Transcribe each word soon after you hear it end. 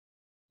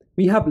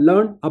we have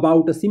learned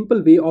about a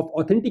simple way of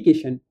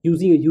authentication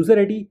using a user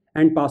ID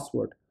and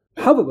password.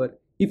 However,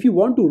 if you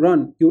want to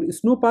run your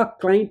Snowpark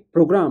client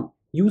program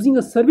using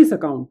a service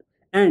account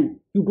and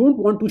you don't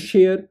want to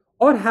share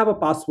or have a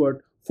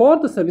password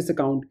for the service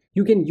account,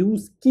 you can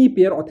use key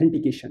pair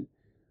authentication.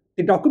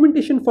 The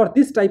documentation for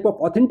this type of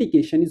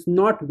authentication is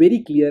not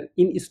very clear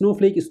in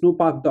Snowflake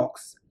Snowpark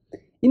docs.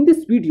 In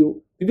this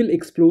video, we will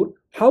explore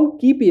how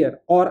key pair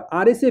or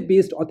RSA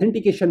based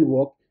authentication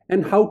work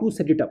and how to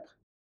set it up.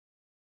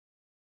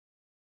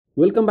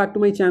 Welcome back to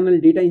my channel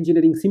Data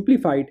Engineering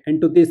Simplified and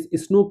to this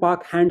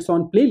Snowpark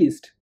hands-on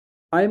playlist.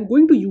 I am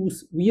going to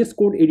use VS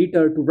Code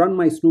editor to run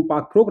my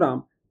Snowpark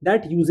program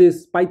that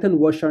uses Python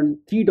version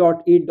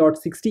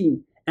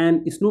 3.8.16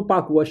 and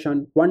Snowpark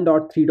version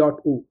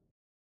 1.3.0.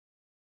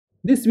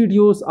 These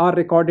videos are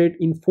recorded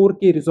in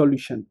 4K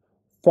resolution.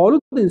 Follow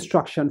the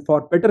instruction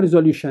for better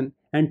resolution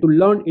and to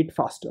learn it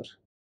faster.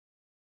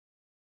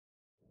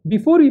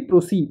 Before we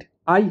proceed,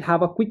 I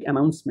have a quick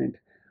announcement.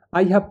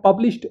 I have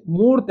published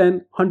more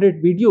than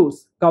 100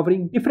 videos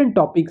covering different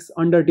topics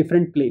under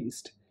different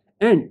playlists.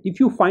 And if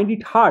you find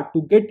it hard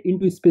to get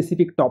into a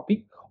specific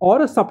topic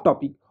or a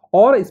subtopic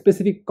or a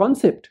specific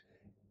concept,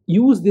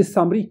 use this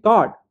summary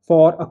card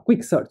for a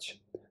quick search.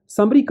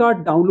 Summary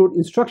card download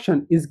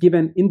instruction is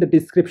given in the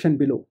description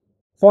below.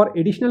 For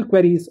additional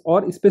queries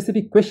or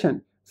specific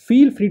question,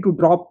 feel free to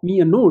drop me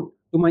a note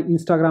to my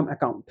Instagram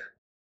account.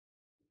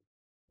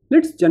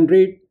 Let's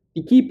generate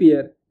the key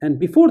pair, and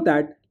before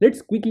that,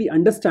 let's quickly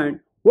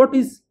understand what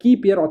is key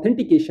pair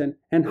authentication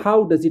and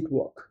how does it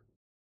work.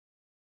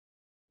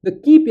 The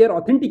key pair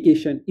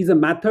authentication is a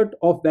method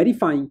of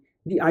verifying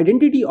the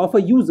identity of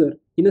a user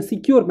in a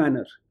secure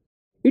manner.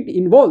 It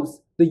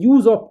involves the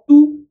use of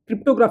two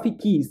cryptographic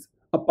keys,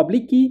 a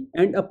public key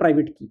and a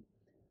private key.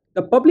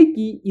 The public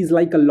key is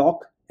like a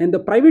lock and the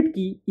private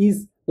key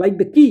is like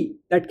the key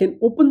that can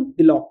open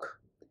the lock.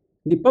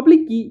 The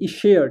public key is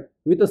shared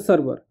with a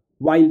server,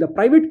 while the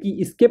private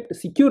key is kept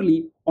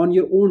securely on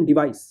your own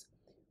device.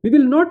 We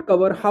will not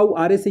cover how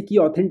RSA key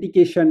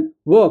authentication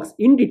works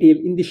in detail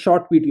in this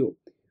short video.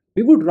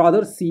 We would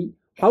rather see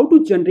how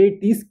to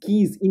generate these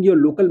keys in your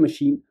local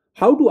machine,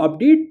 how to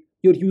update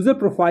your user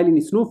profile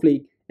in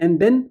Snowflake, and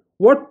then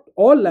what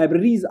all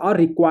libraries are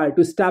required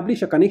to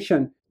establish a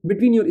connection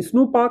between your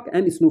Snowpark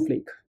and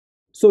Snowflake.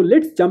 So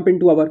let's jump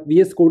into our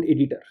VS Code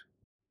editor.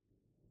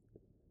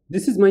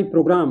 This is my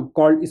program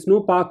called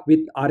Snowpark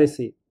with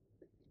RSA.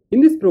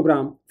 In this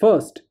program,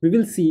 first we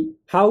will see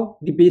how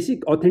the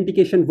basic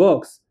authentication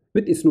works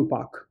with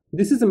Snowpark.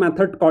 This is a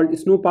method called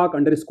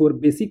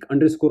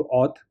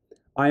snowpark_basic_auth.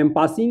 I am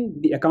passing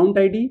the account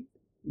ID,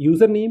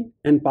 username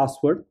and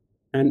password,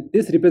 and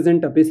this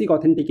represents a basic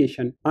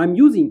authentication. I am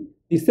using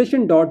the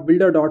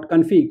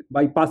session.builder.config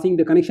by passing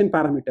the connection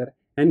parameter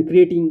and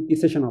creating the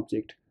session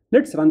object.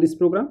 Let's run this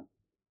program.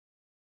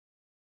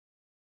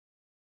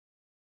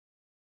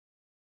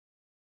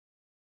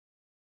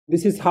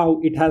 This is how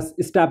it has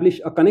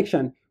established a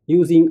connection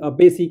using a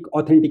basic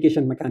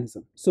authentication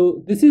mechanism.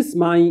 So this is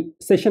my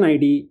session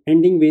ID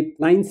ending with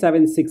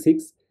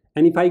 9766.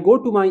 And if I go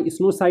to my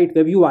SnowSite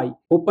web UI,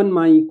 open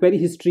my query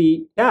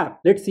history tab,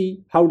 let's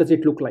see how does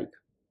it look like.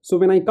 So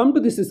when I come to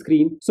this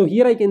screen, so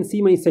here I can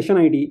see my session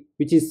ID,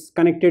 which is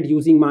connected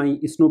using my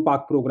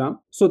Snowpark program.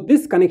 So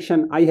this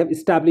connection I have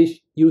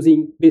established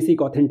using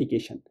basic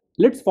authentication.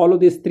 Let's follow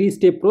this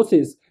three-step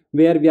process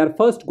where we are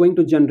first going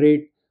to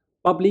generate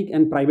public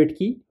and private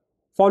key,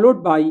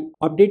 followed by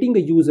updating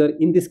the user,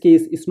 in this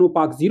case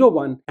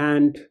Snowpark01,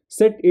 and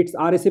set its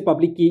RSA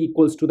public key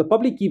equals to the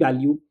public key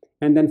value,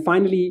 and then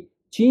finally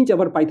change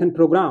our Python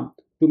program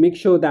to make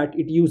sure that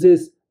it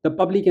uses the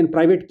public and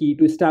private key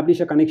to establish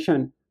a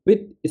connection with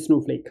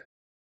Snowflake.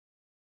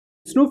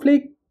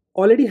 Snowflake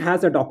already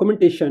has a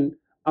documentation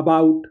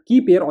about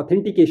key pair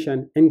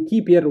authentication and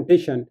key pair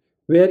rotation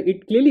where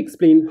it clearly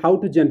explains how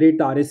to generate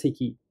the RSA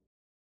key.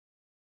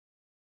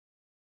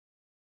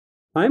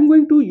 I am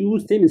going to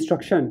use the same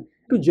instruction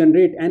to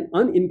generate an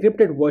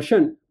unencrypted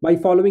version by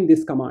following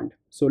this command.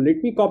 So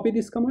let me copy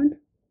this command.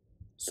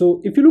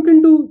 So if you look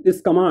into this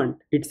command,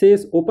 it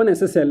says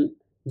OpenSSL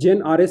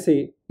gen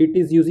RSA. It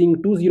is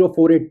using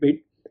 2048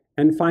 bit.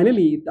 And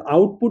finally, the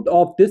output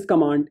of this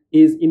command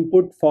is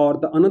input for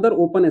the another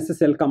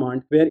OpenSSL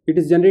command where it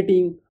is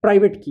generating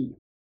private key.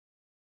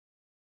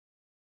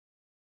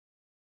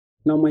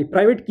 Now my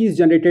private key is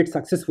generated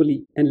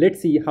successfully, and let's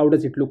see how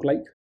does it look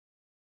like.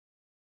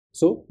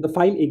 So the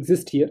file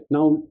exists here.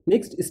 Now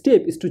next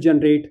step is to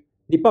generate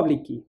the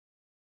public key.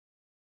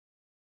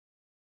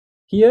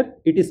 Here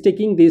it is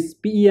taking this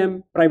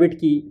PEM private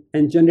key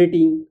and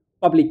generating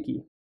public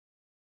key.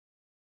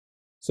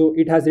 So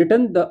it has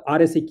written the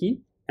RSA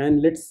key,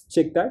 and let's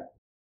check that.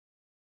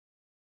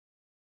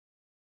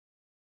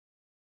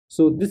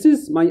 So this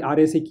is my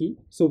RSA key.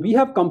 So we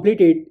have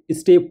completed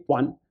step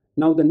 1.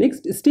 Now the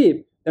next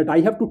step that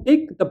I have to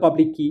take the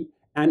public key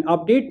and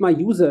update my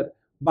user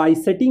by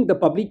setting the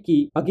public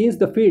key against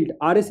the field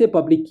RSA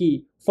public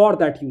key for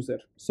that user.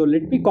 So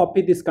let me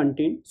copy this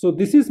content. So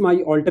this is my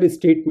alter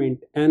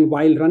statement, and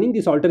while running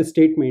this alter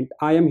statement,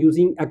 I am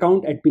using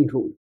account admin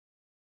role.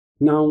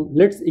 Now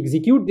let's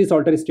execute this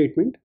alter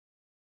statement.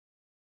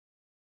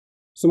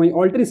 So my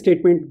alter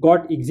statement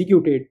got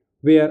executed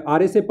where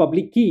RSA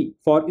public key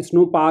for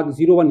Snowpark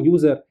 01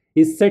 user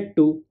is set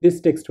to this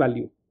text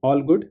value.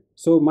 All good.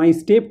 So my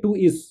step 2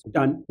 is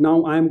done.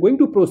 Now I am going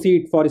to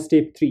proceed for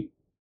step 3.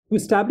 To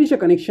establish a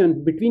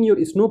connection between your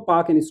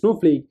Snowpark and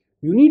Snowflake,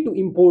 you need to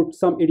import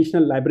some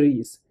additional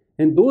libraries,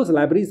 and those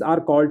libraries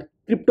are called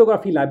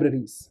cryptography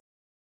libraries.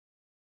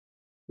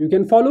 You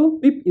can follow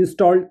pip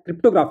install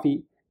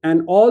cryptography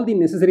and all the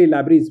necessary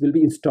libraries will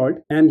be installed,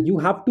 and you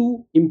have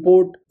to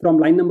import from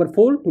line number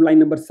 4 to line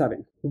number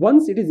 7.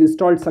 Once it is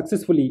installed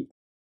successfully,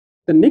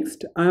 the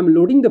next I am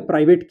loading the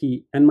private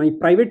key, and my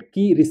private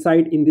key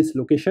reside in this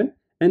location,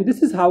 and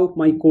this is how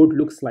my code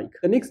looks like.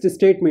 The next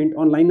statement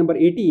on line number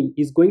 18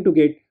 is going to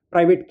get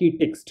private key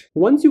text.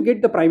 Once you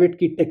get the private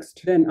key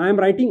text, then I am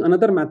writing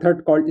another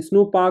method called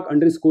snowpark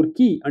 _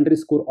 key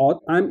 _ auth.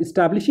 I am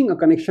establishing a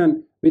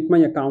connection with my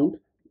account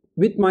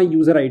with my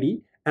user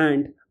ID,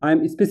 and I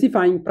am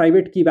specifying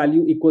private key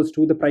value equals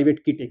to the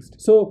private key text.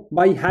 So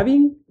by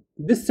having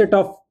this set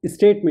of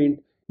statement,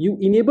 you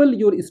enable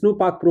your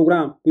Snowpark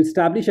program to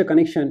establish a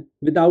connection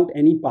without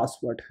any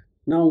password.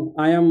 Now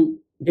I am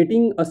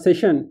getting a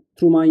session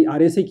through my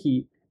RSA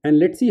key, and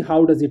let's see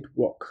how does it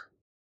work.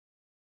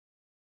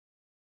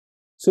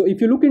 So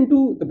if you look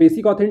into the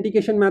basic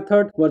authentication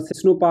method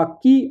versus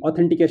Snowpark key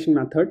authentication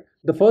method,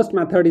 the first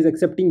method is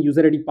accepting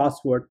user ID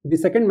password. The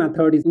second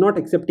method is not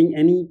accepting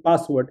any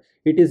password.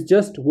 It is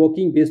just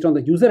working based on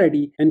the user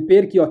ID and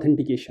pair key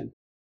authentication.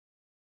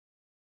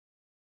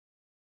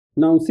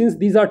 Now, since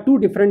these are two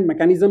different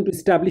mechanisms to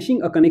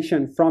establishing a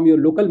connection from your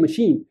local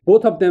machine,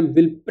 both of them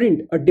will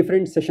print a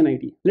different session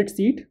ID. Let's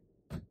see it.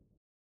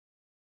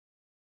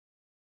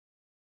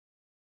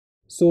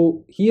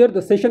 So here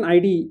the session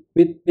ID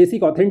with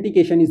basic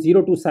authentication is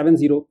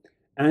 0270,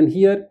 and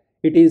here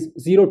it is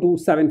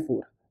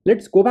 0274.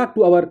 Let's go back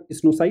to our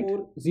Snow site.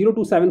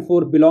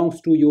 0274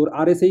 belongs to your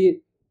RSA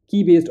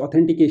key based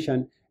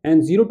authentication,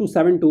 and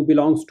 0272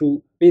 belongs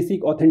to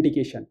basic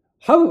authentication.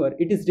 However,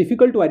 it is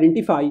difficult to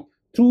identify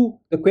through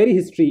the query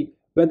history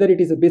whether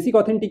it is a basic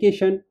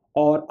authentication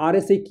or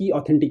RSA key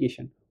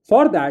authentication.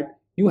 For that,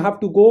 you have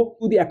to go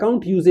to the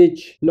account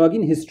usage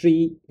login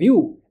history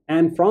view,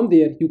 and from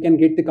there you can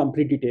get the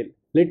complete detail.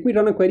 Let me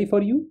run a query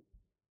for you.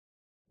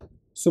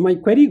 So my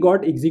query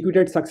got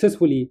executed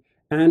successfully,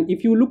 and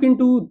if you look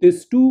into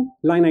this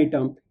 2-line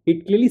item,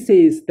 it clearly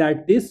says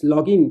that this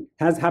login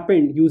has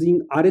happened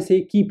using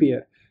RSA key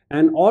pair,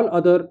 and all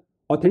other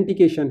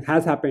authentication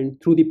has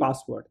happened through the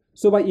password.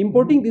 So by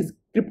importing these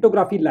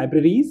cryptography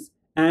libraries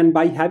and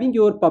by having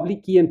your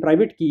public key and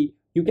private key,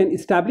 you can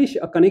establish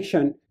a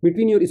connection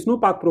between your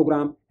Snowpark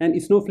program and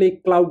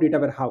Snowflake Cloud Data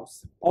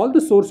Warehouse. All the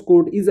source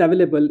code is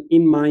available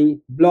in my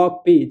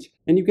blog page,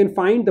 and you can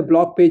find the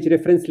blog page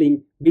reference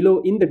link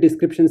below in the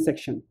description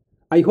section.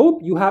 I hope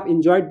you have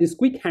enjoyed this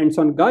quick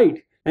hands-on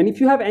guide, and if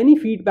you have any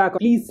feedback,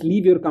 please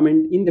leave your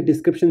comment in the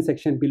description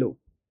section below.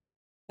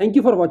 Thank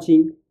you for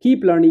watching.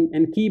 Keep learning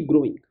and keep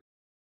growing.